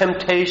 under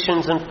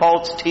temptations and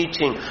false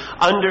teaching,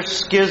 under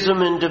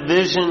schism and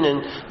division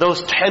and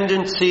those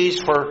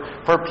tendencies for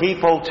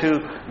people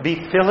to be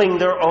filling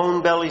their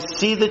own bellies.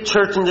 See the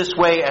church in this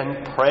way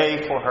and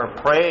pray for her.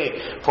 Pray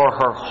for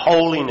her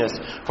holiness,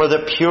 for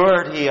the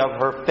purity of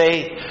her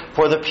faith,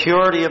 for the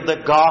purity of the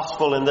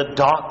gospel and the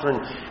doctrine.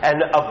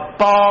 And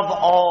above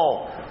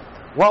all,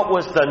 what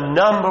was the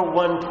number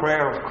one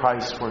prayer of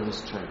Christ for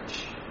His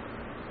church?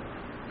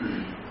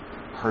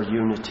 Her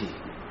unity.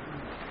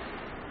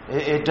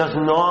 It does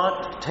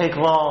not take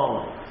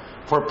long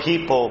for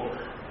people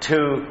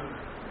to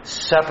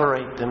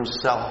separate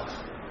themselves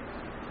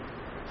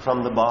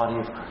from the body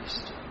of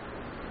Christ.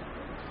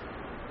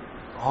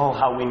 Oh,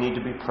 how we need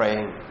to be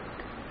praying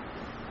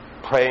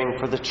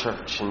for the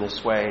church in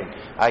this way.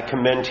 I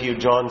commend to you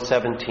John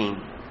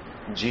 17,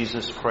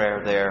 Jesus'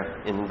 prayer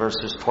there in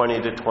verses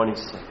 20 to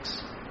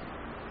 26.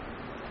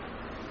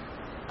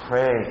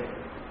 Pray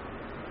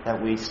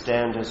that we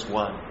stand as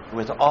one,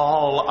 with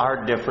all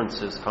our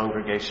differences,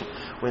 congregation,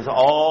 with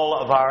all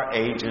of our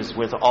ages,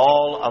 with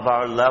all of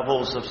our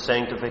levels of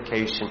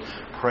sanctification.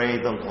 Pray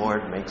the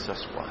Lord makes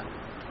us one.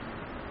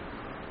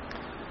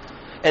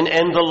 And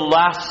the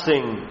last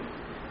thing,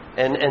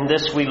 and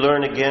this we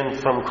learn again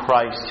from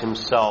Christ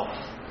himself,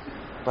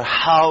 but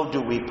how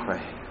do we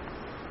pray?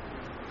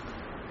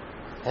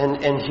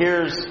 And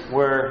here's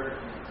where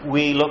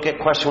we look at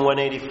question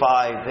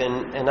 185,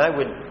 and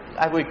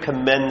I would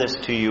commend this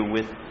to you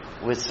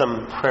with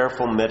some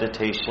prayerful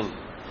meditation.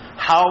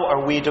 How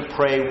are we to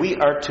pray? We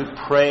are to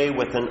pray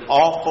with an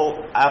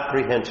awful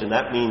apprehension.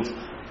 That means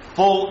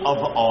full of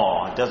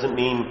awe. It doesn't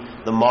mean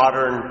the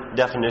modern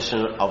definition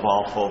of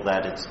awful,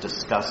 that it's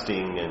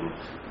disgusting and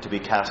to be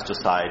cast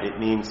aside. It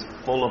means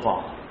full of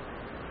awe.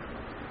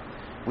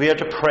 We are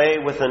to pray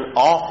with an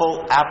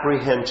awful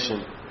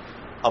apprehension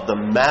of the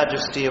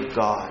majesty of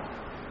God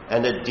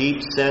and a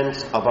deep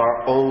sense of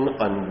our own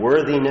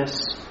unworthiness,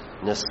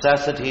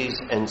 necessities,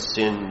 and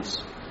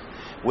sins.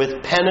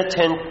 With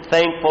penitent,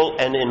 thankful,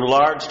 and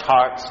enlarged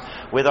hearts,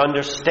 with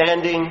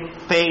understanding,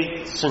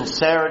 faith,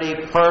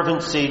 sincerity,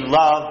 fervency,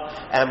 love,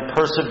 and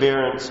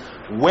perseverance,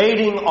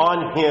 waiting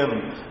on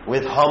Him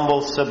with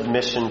humble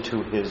submission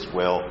to His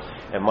will.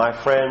 And my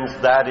friends,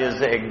 that is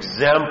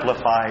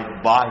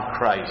exemplified by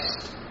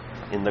Christ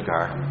in the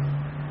garden.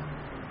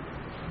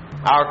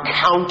 Our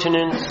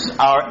countenance,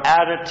 our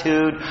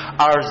attitude,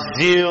 our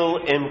zeal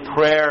in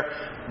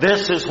prayer,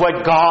 this is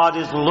what God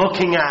is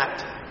looking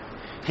at.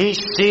 He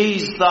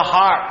sees the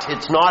heart.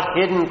 It's not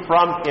hidden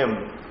from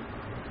Him.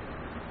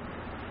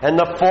 And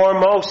the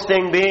foremost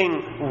thing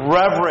being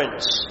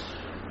reverence.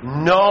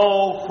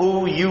 Know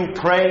who you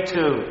pray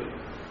to.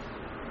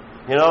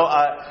 You know,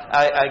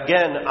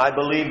 I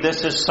believe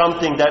this is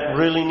something that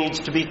really needs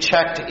to be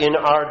checked in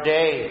our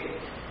day.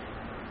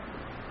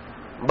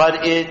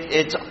 But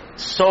it's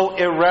so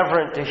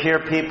irreverent to hear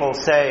people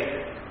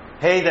say,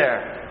 "Hey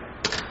there."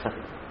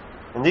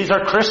 And these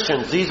are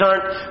Christians. These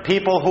aren't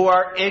people who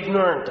are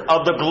ignorant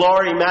of the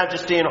glory,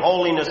 majesty, and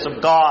holiness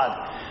of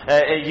God.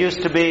 It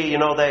used to be, you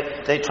know,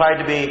 they tried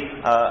to be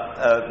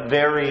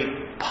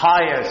very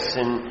pious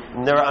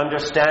in their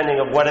understanding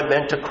of what it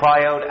meant to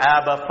cry out,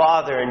 "Abba,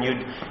 Father," and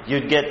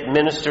you'd get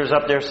ministers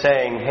up there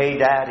saying, "Hey,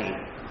 Daddy."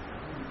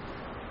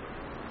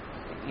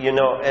 You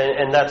know,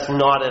 and that's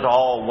not at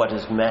all what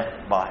is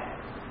meant by it.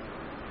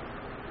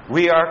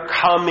 We are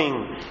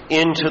coming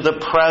into the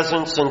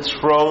presence and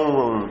throne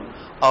room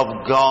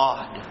of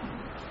God.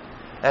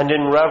 And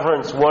in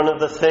reverence, one of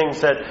the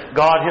things that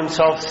God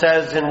Himself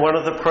says in one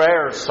of the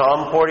prayers,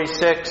 Psalm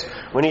 46,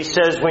 when He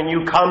says, "When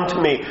you come to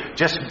me,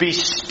 just be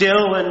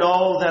still and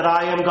know that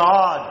I am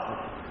God."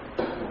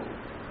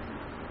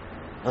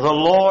 The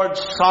Lord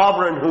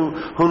sovereign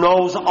who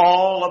knows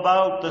all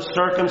about the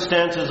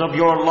circumstances of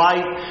your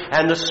life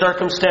and the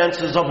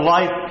circumstances of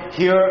life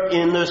here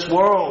in this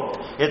world.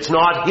 It's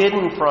not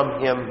hidden from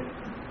Him.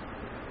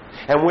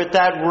 And with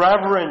that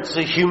reverence,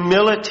 the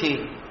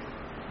humility,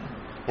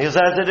 because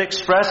as it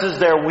expresses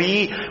there,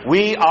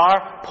 we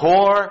are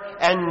poor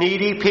and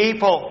needy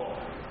people.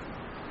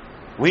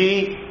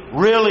 We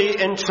really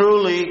and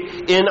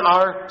truly, in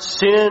our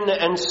sin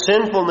and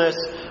sinfulness,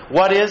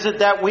 what is it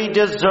that we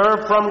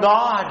deserve from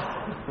God?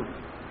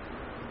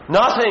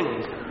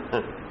 Nothing.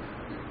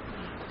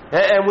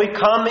 And we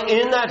come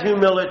in that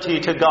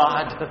humility to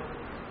God.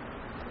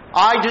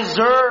 I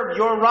deserve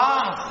your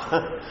wrath.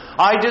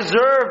 I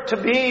deserve to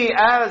be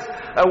as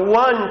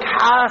one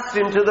cast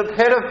into the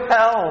pit of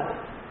hell.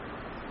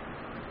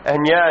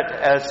 And yet,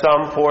 as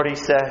Psalm 40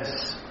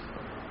 says,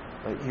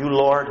 "You,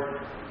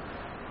 Lord,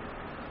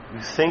 you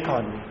think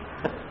on me."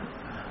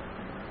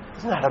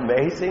 Isn't that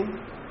amazing?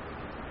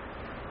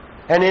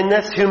 And in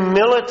this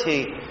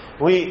humility,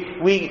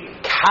 we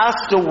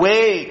cast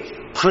away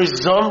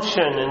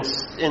presumption and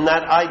in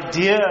that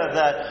idea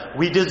that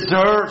we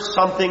deserve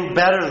something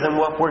better than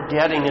what we're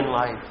getting in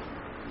life.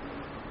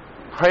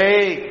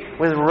 Pray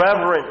with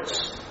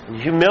reverence and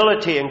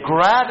humility and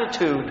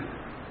gratitude.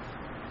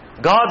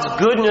 God's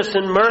goodness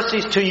and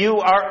mercies to you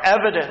are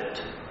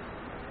evident.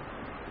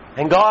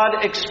 And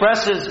God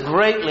expresses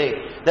greatly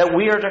that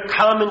we are to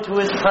come into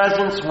His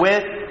presence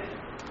with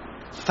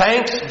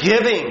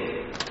thanksgiving.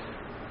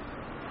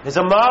 It's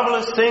a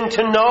marvelous thing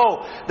to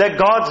know that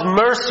God's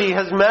mercy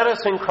has met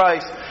us in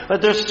Christ.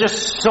 But there's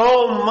just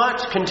so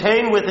much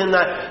contained within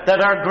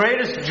that our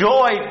greatest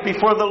joy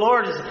before the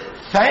Lord is,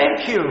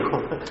 thank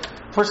you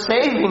for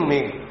saving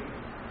me.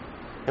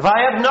 If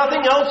I have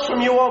nothing else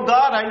from you, oh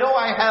God, I know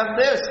I have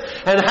this.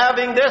 And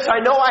having this,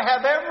 I know I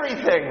have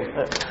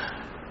everything.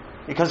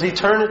 Because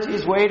eternity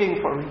is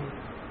waiting for me.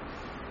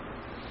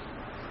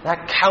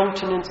 That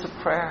countenance of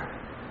prayer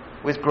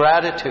with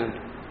gratitude.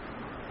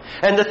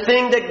 And the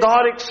thing that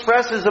God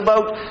expresses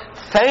about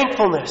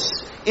thankfulness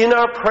in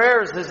our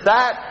prayers is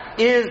that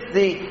is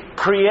the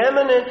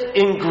preeminent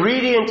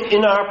ingredient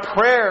in our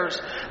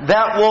prayers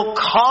that will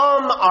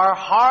calm our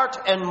heart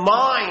and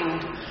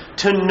mind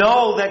to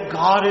know that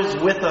God is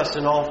with us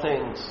in all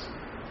things.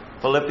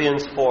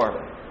 Philippians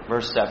 4,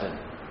 verse 7.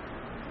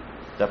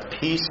 the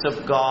peace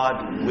of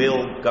God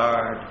will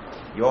guard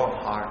your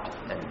heart.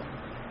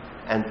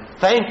 And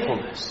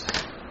thankfulness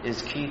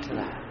is key to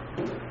that.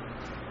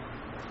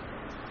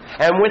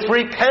 And with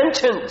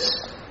repentance,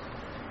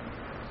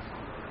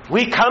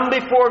 we come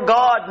before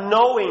God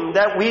knowing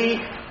that we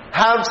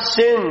have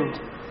sinned.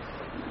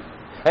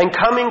 And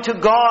coming to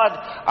God,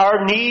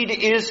 our need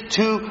is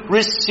to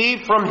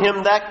receive from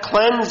Him that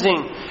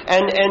cleansing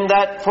and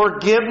that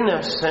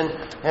forgiveness.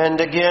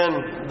 And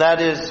again, that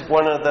is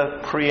one of the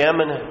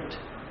preeminent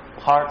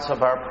parts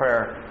of our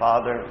prayer.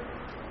 Father,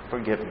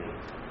 forgive me.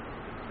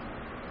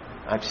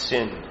 I've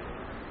sinned.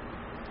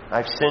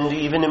 I've sinned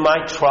even in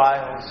my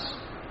trials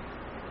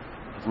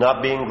of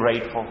not being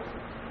grateful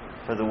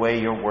for the way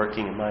you're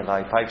working in my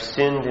life. I've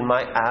sinned in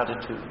my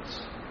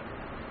attitudes,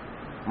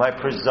 my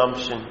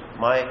presumption,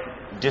 my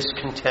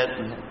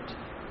discontentment,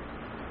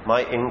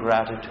 my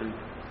ingratitude.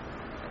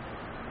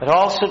 But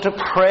also to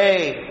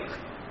pray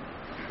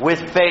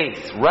with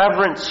faith,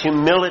 reverence,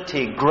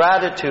 humility,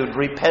 gratitude,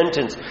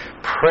 repentance.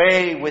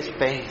 Pray with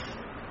faith.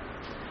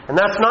 And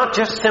that's not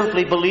just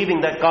simply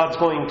believing that God's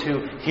going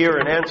to hear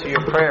and answer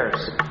your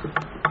prayers.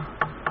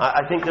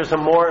 I think there's a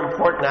more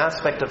important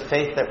aspect of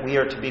faith that we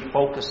are to be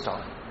focused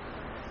on.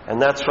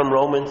 And that's from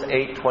Romans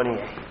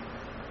 8:28.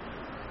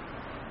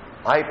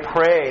 I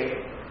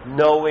pray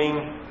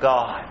knowing,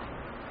 God,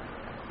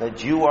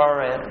 that you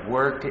are at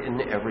work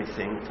in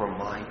everything for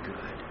my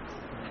good.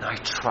 And I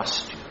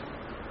trust you.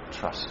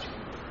 Trust you.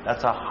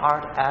 That's a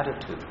heart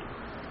attitude.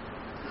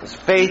 Because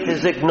faith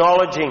is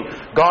acknowledging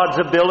God's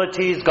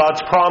abilities,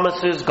 God's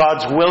promises,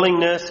 God's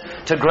willingness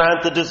to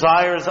grant the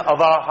desires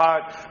of our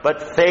heart.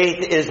 But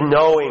faith is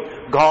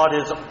knowing God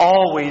is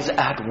always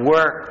at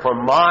work for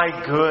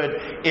my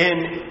good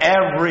in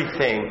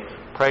everything.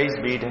 Praise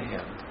be to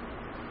Him.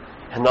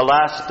 And the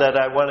last that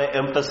I want to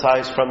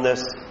emphasize from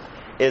this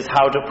is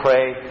how to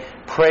pray.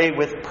 Pray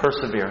with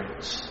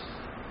perseverance.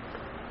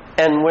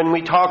 And when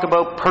we talk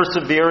about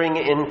persevering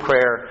in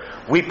prayer,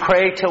 we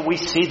pray till we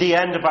see the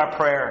end of our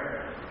prayer.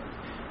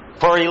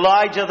 For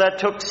Elijah, that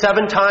took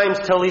 7 times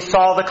till he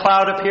saw the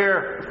cloud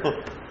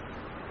appear.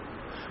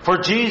 For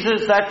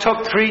Jesus, that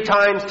took 3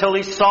 times till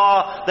he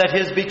saw that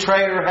his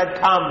betrayer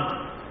had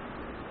come.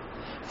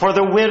 For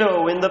the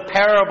widow in the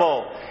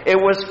parable, it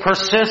was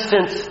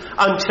persistence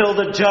until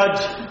the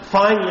judge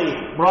finally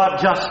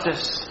brought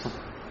justice.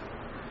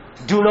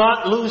 Do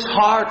not lose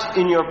heart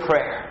in your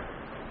prayer.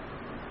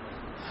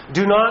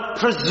 Do not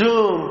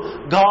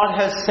presume God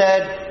has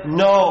said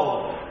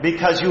no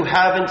because you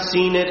haven't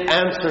seen it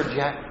answered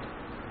yet.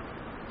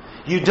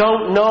 You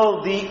don't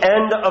know the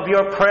end of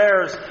your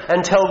prayers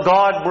until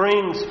God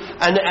brings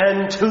an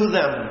end to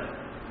them.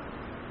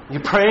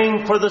 You're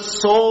praying for the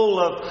soul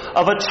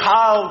of a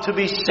child to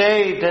be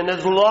saved, and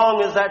as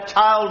long as that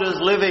child is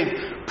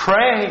living,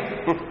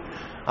 pray.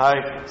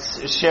 I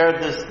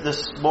shared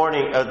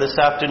this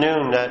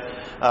afternoon that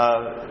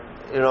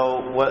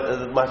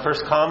my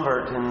first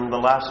convert in the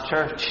last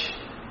church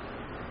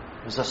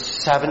was a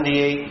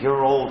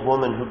 78-year-old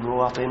woman who grew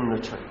up in the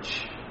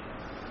church.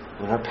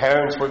 And her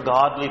parents were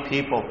godly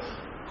people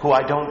who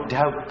I don't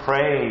doubt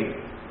prayed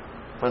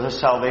for the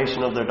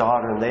salvation of their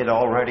daughter, and they'd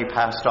already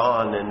passed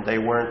on and they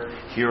weren't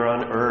here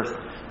on earth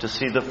to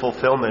see the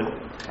fulfillment.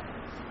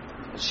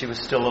 She was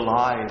still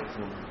alive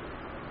and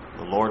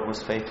the Lord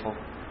was faithful.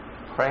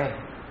 Pray.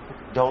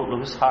 Don't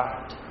lose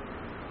heart,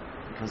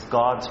 because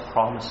God's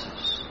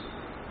promises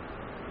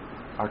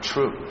are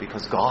true,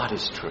 because God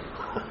is true.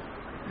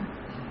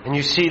 And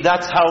you see,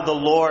 that's how the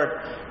Lord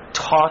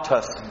taught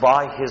us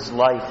by His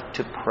life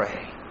to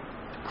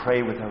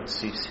pray without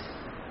ceasing.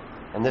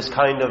 And this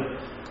kind of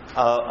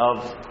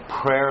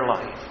prayer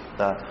life,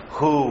 the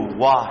who,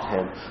 what,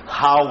 and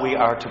how we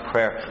are to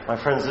pray. My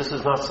friends, this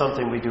is not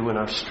something we do in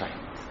our strength.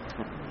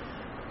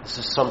 This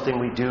is something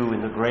we do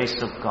in the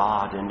grace of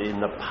God and in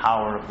the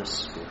power of the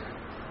Spirit.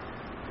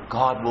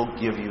 God will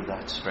give you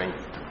that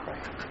strength to pray.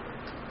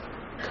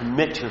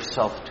 Commit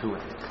yourself to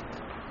it.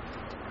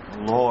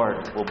 The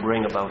Lord will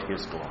bring about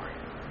His glory.